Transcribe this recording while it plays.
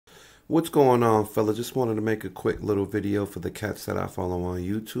What's going on, fella? Just wanted to make a quick little video for the cats that I follow on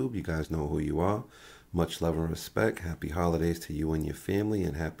YouTube. You guys know who you are. Much love and respect. Happy holidays to you and your family,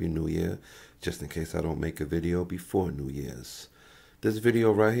 and Happy New Year, just in case I don't make a video before New Year's. This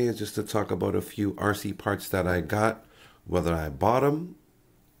video right here is just to talk about a few RC parts that I got, whether I bought them,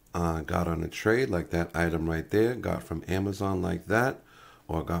 got on a trade, like that item right there, got from Amazon like that,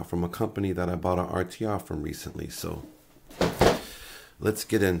 or got from a company that I bought an RTR from recently. So let's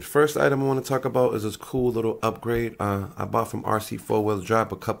get in. First item I want to talk about is this cool little upgrade. I bought from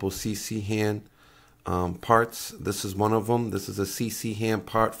Rc4wd a couple CC hand parts. This is one of them. This is a CC hand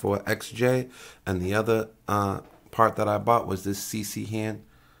part for XJ, and the other part that I bought was this CC hand.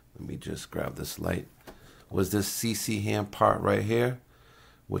 Let me just grab this light. Was this CC hand part right here,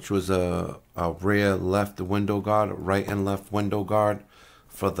 which was a rear left window guard, right and left window guard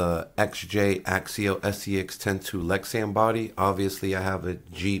for the XJ Axial SCX-102 Lexan body. Obviously, I have a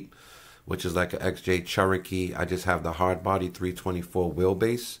Jeep, which is like an XJ Cherokee. I just have the hard body 324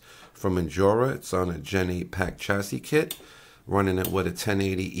 wheelbase from Endura. It's on a Gen 8 pack chassis kit, running it with a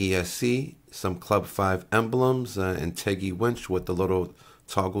 1080 ESC, some Club 5 emblems, and Teggy winch with the little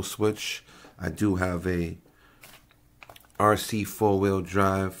toggle switch. I do have a RC four-wheel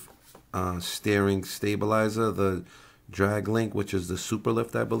drive steering stabilizer, the drag link, which is the super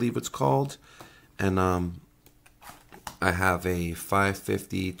lift, I believe it's called. And I have a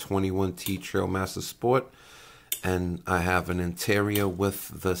 550 21T Trailmaster Sport, and I have an interior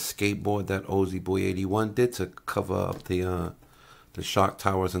with the skateboard that Ozzy Boy 81 did to cover up the shock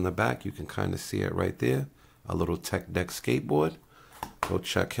towers in the back. You can kind of see it right there, a little tech deck skateboard. Go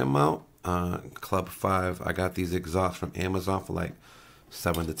check him out. Club 5, I got these exhausts from Amazon for like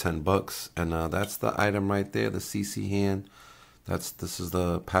 $7 to $10, and that's the item right there, the CC hand. This is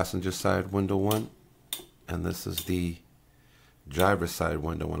the passenger side window one, and this is the driver's side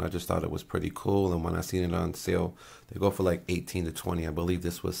window one. I just thought it was pretty cool, and when I seen it on sale, they go for like 18 to 20. I believe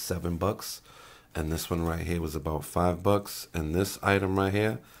this was $7, and this one right here was about $5. And this item right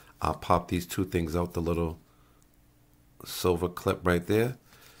here, I'll pop these two things out, the little silver clip right there,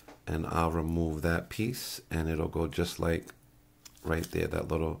 and I'll remove that piece, and it'll go just like right there. That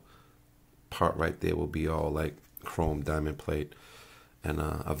little part right there will be all like chrome diamond plate, and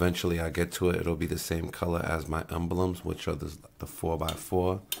eventually I get to it, it'll be the same color as my emblems, which are the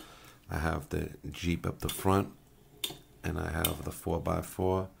 4x4. I have the Jeep up the front, and I have the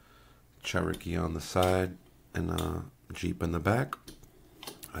 4x4 Cherokee on the side, and Jeep in the back.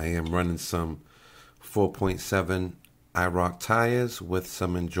 I am running some 4.7 IROC tires with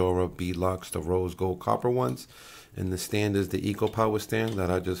some Endura B-Locks, the rose gold copper ones. And the stand is the Eco Power stand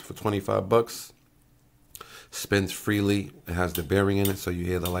that I just, for $25, spins freely. It has the bearing in it, so you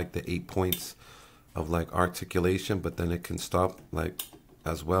hear the 8 points of like articulation, but then it can stop like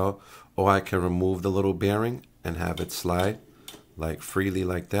as well. Or I can remove the little bearing and have it slide like freely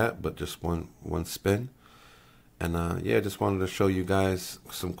like that, but just one spin. And yeah, just wanted to show you guys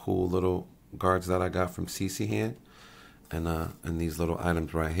some cool little guards that I got from CC Hand, and these little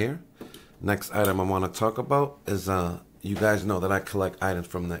items right here. Next item I want to talk about is, you guys know that I collect items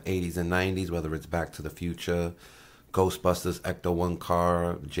from the 80s and 90s, whether it's Back to the Future, Ghostbusters, Ecto-1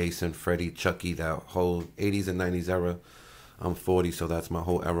 car, Jason, Freddy, Chucky, that whole 80s and 90s era. I'm 40, so that's my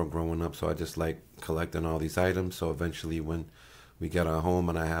whole era growing up, so I just like collecting all these items. So eventually when we get our home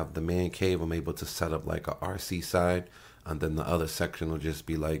and I have the man cave, I'm able to set up like a RC side, and then the other section will just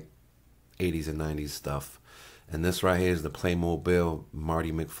be like 80s and 90s stuff. And this right here is the Playmobil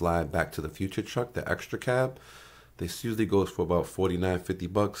Marty McFly Back to the Future truck, the extra cab. This usually goes for about $49,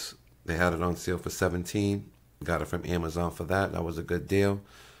 $50. They had it on sale for $17. Got it from Amazon for that. That was a good deal.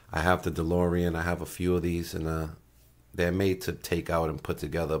 I have the DeLorean. I have a few of these, and they're made to take out and put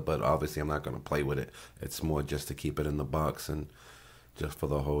together, but obviously I'm not going to play with it. It's more just to keep it in the box and just for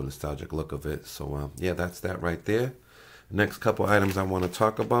the whole nostalgic look of it. So yeah, that's that right there. Next couple items I want to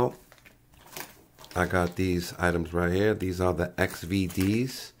talk about. I got these items right here. These are the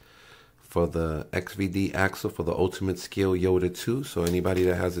XVDs for the XVD axle for the Ultimate Scale Yoda 2. So anybody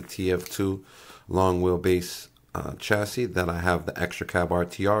that has a TF2 long wheelbase chassis, then I have the Extra Cab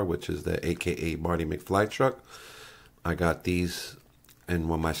RTR, which is the AKA Marty McFly truck. I got these, and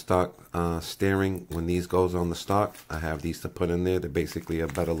when my stock steering, when these goes on the stock, I have these to put in there. They're basically a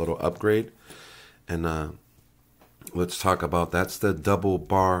better little upgrade. And let's talk about, that's the double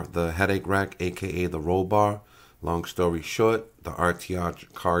bar, the headache rack, aka the roll bar. Long story short, the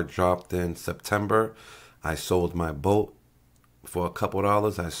RTR car dropped in September. I sold my boat for a couple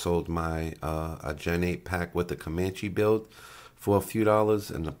dollars. I sold my a Gen 8 pack with the Comanche build for a few dollars,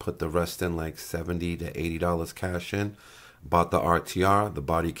 and I put the rest in, like $70 to $80 cash in. Bought the RTR. The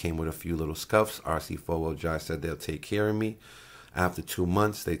body came with a few little scuffs. Rc4wd said they'll take care of me. After 2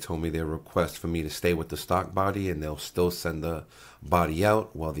 months, they told me their request for me to stay with the stock body, and they'll still send the body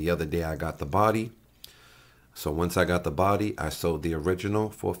out. Well, the other day I got the body. So once I got the body, I sold the original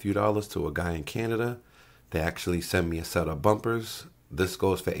for a few dollars to a guy in Canada. They actually sent me a set of bumpers. This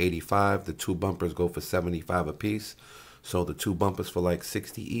goes for $85. The 2 bumpers go for $75 a piece. So the 2 bumpers for like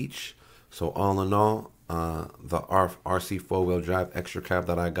 $60 each. So all in all, the Rc4 Drive extra cab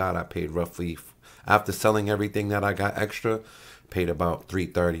that I got, I paid roughly, after selling everything that I got extra, paid about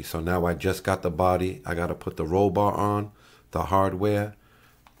 $330. So now I just got the body. I got to put the roll bar on, the hardware.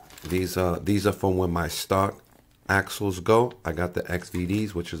 These are from when my stock axles go. I got the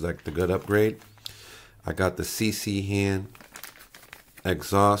XVDs, which is like the good upgrade. I got the CC hand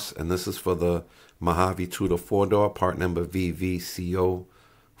exhaust, and this is for the Mojave 2 to 4 door, part number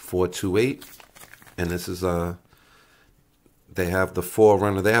VVCO428. And this is they have the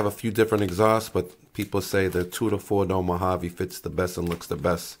 4Runner. They have a few different exhausts, but people say the 2 to 4 door Mojave fits the best and looks the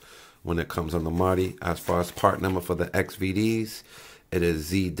best when it comes on the Marty. As far as part number for the XVDs, it is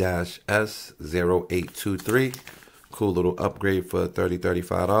Z-S0823. Cool little upgrade for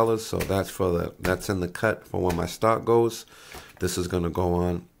 $35. So that's in the cut for when my stock goes. This is gonna go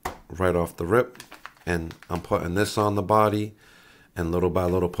on right off the rip, and I'm putting this on the body, and little by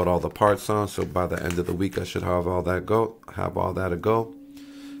little put all the parts on. So by the end of the week, I should have all that to go.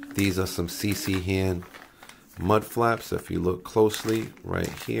 These are some CC hand mud flaps. If you look closely right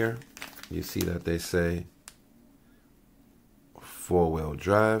here, you see that they say 4-wheel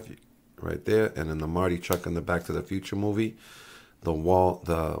drive right there, and in the Marty truck in the Back to the Future movie, the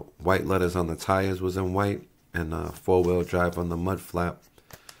white letters on the tires was in white, and 4-wheel drive on the mud flap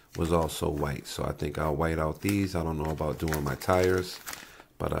was also white. So I think I'll white out these. I don't know about doing my tires,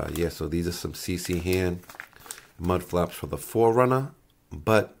 but yeah, so these are some CC hand mud flaps for the 4Runner,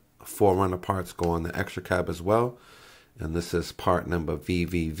 but 4Runner parts go on the extra cab as well. And this is part number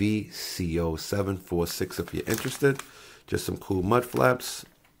VVVCO746 if you're interested. Just some cool mud flaps.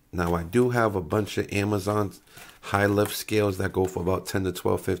 Now I do have a bunch of Amazon high lift scales that go for about 10 to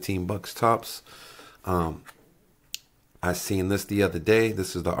 12, 15 bucks tops. I seen this the other day.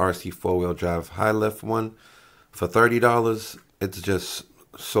 This is the Rc4 Drive high lift one for $30. It's just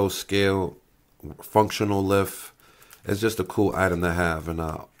so scale, functional lift. It's just a cool item to have, and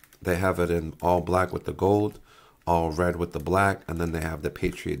they have it in all black with the gold, all red with the black, and then they have the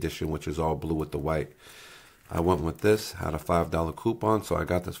Patriot Edition, which is all blue with the white. I went with this, had a $5 coupon, so I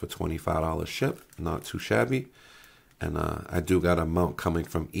got this for $25 ship. Not too shabby. And I do got a mount coming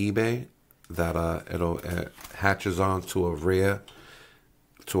from eBay that it hatches on to a rear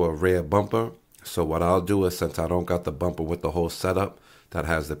bumper. So what I'll do is, since I don't got the bumper with the whole setup that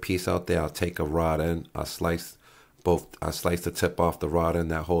has the piece out there, I'll take a rod end, I slice the tip off the rod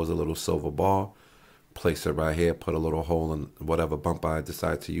end that holds a little silver ball, place it right here, put a little hole in whatever bumper I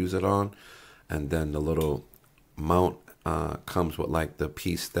decide to use it on, and then the little mount comes with like the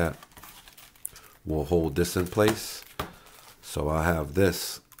piece that will hold this in place. So I have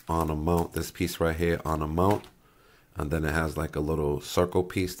this on a mount, this piece right here on a mount, and then it has like a little circle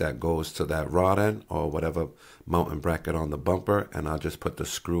piece that goes to that rod end or whatever mounting bracket on the bumper, and I'll just put the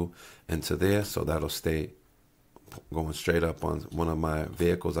screw into there, so that'll stay going straight up on one of my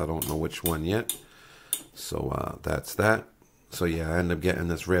vehicles. I don't know which one yet. So that's that. So yeah, I ended up getting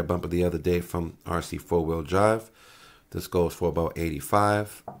this rear bumper the other day from Rc4 Drive. This goes for about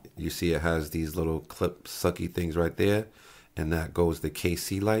 $85. You see it has these little clip sucky things right there, and that goes the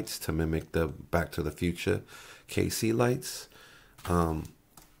KC lights to mimic the Back to the Future KC lights. I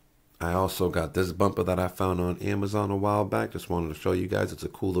also got this bumper that I found on Amazon a while back. Just wanted to show you guys. It's a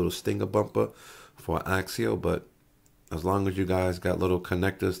cool little stinger bumper for axial, but as long as you guys got little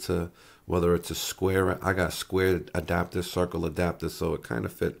connectors to, whether it's a square, I got square adapters, circle adapters, so it kind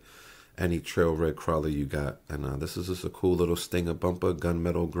of fit any trail rig crawler you got. And this is just a cool little stinger bumper,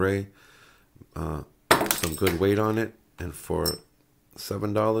 gunmetal gray, some good weight on it, and for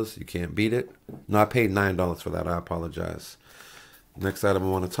 $7 you can't beat it. No, I paid $9 for that. I apologize. Next item I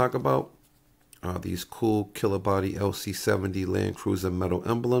want to talk about are these cool killerbody LC70 Land Cruiser metal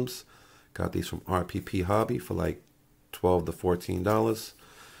emblems. Got these from RPP Hobby for like $12 to $14.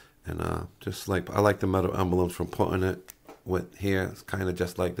 And just like, I like the metal emblems from putting it with here. It's kind of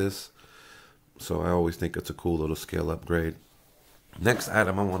just like this. So I always think it's a cool little scale upgrade. Next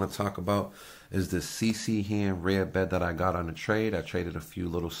item I want to talk about is this CC hand rear bed that I got on a trade. I traded a few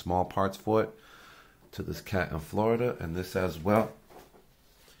little small parts for it to this cat in Florida. And this as well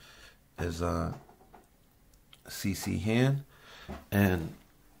is a CC hand. And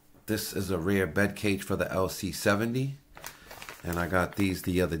this is a rear bed cage for the LC70. And I got these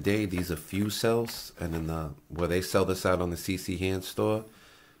the other day. These are fuse cells, and in where they sell this out on the CC Hand store,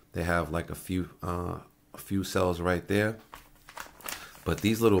 they have like a few cells right there. But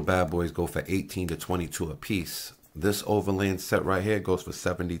these little bad boys go for 18 to 22 a piece. This Overland set right here goes for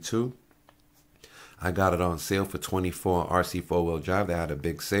 72. I got it on sale for 24 Rc4wd Drive. They had a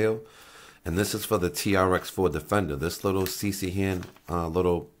big sale. And this is for the Rx4 Defender. This little CC Hand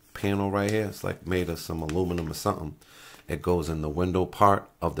little panel right here, it's like made of some aluminum or something. It goes in the window part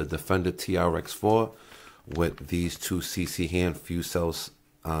of the Defender TRX4 with these two CC Hand fuse cells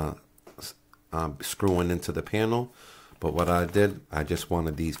screwing into the panel. But what I did, I just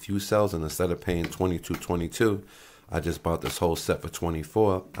wanted these fuse cells, and instead of paying $22.22, I just bought this whole set for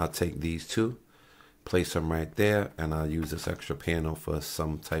 $24. I'll take these two, place them right there, and I'll use this extra panel for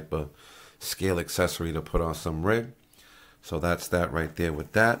some type of scale accessory to put on some rig. So that's that right there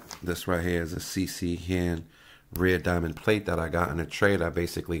with that. This right here is a CC Hand rear diamond plate that I got in a trade. I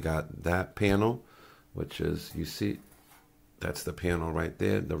basically got that panel, which is, you see, that's the panel right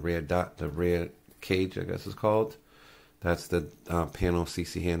there, the rear dot, the rear cage, I guess it's called. That's the panel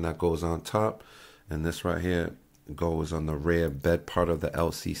CC Hand that goes on top. And this right here goes on the rear bed part of the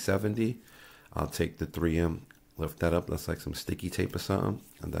LC70. I'll take the 3M, lift that up. That's like some sticky tape or something.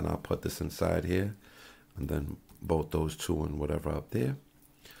 And then I'll put this inside here. And then both those two and whatever up there.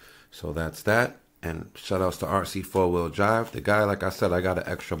 So that's that. And shout outs to Rc4wd Drive. The guy, like I said, I got an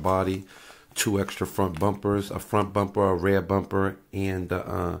extra body, 2 extra front bumpers, a front bumper, a rear bumper, and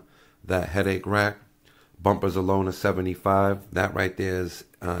that headache rack. Bumpers alone is 75. That right there is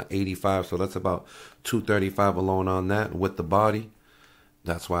 85. So that's about $235 alone on that with the body.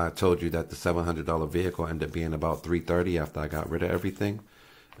 That's why I told you that the $700 vehicle ended up being about $330 after I got rid of everything.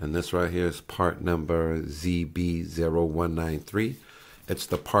 And this right here is part number ZB0193. It's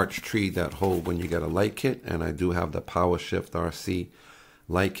the parts tree that hold when you get a light kit. And I do have the Power Shift RC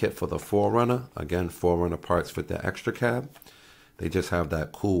light kit for the 4Runner. Again, 4Runner parts fit the extra cab. They just have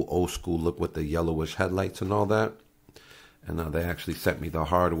that cool old school look with the yellowish headlights and all that. And they actually sent me the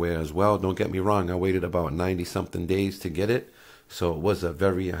hardware as well. Don't get me wrong, I waited about 90 something days to get it. So it was a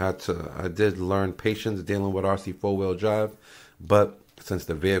very, I did learn patience dealing with Rc4wd Drive. But since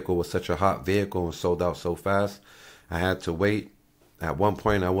the vehicle was such a hot vehicle and sold out so fast, I had to wait. At one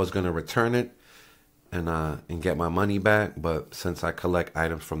point I was going to return it and get my money back. But since I collect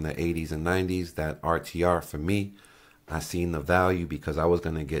items from the 80s and 90s, that RTR for me, I seen the value because I was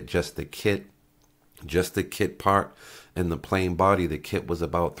going to get just the kit part and the plain body. The kit was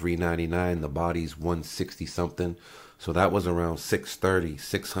about $399. The body's $160 something. So that was around $630,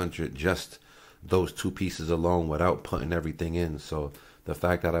 $600, just those two pieces alone without putting everything in. So the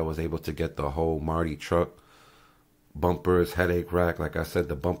fact that I was able to get the whole Marty truck, bumpers, headache rack, like I said,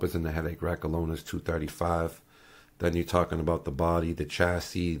 the bumpers and the headache rack alone is $235. Then you're talking about the body, the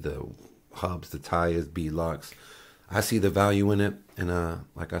chassis, the hubs, the tires, B-locks. I see the value in it, and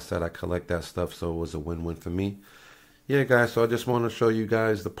like I said, I collect that stuff, so it was a win-win for me. Yeah, guys, so I just want to show you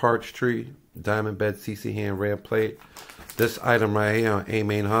guys the parts tree, diamond bed CC Hand rear plate. This item right here on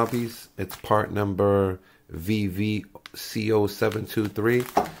A-Main Hobbies, it's part number VVCO723,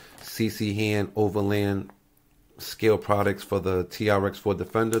 CC Hand Overland scale products for the TRX4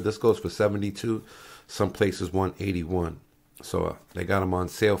 Defender. This goes for 72, some places 181. So they got them on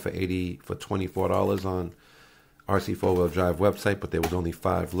sale for $24 on Rc4wd Drive website, but there was only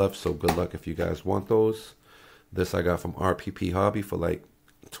 5 left, so good luck if you guys want those. This I got from RPP Hobby for like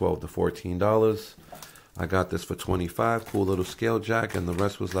 $12 to $14. I got this for $25. Cool little scale jack, and the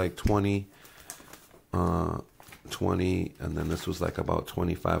rest was like 20, and then this was like about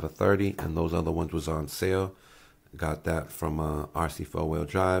 25 or 30, and those other ones was on sale. Got that from Rc4wd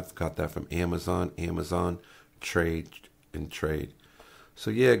Drive. Got that from Amazon trade and trade.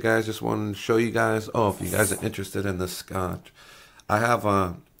 So yeah, guys, just wanted to show you guys. Oh, if you guys are interested in this, I have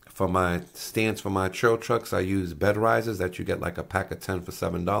for my stands for my trail trucks, I use bed risers that you get like a pack of 10 for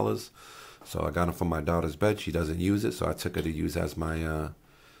 $7. So I got them for my daughter's bed. She doesn't use it, so I took it to use as my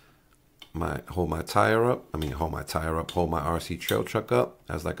hold my RC trail truck up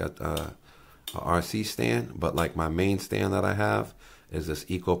as like a RC stand. But like my main stand that I have is this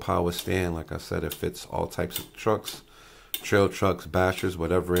Eco Power stand. Like I said, it fits all types of trucks. Trail trucks, bashers,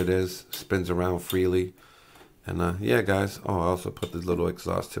 whatever it is, spins around freely. And yeah, guys, I also put the little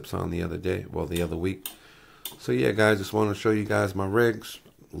exhaust tips on the other week. So yeah, guys, just want to show you guys my rigs,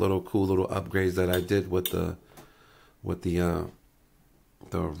 cool little upgrades that I did with the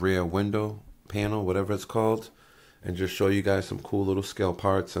rear window panel, whatever it's called, and just show you guys some cool little scale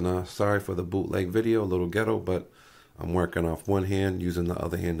parts. And sorry for the bootleg video, a little ghetto, but I'm working off one hand, using the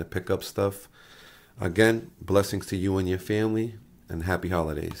other hand to pick up stuff. Again, blessings to you and your family, and happy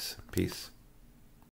holidays. Peace.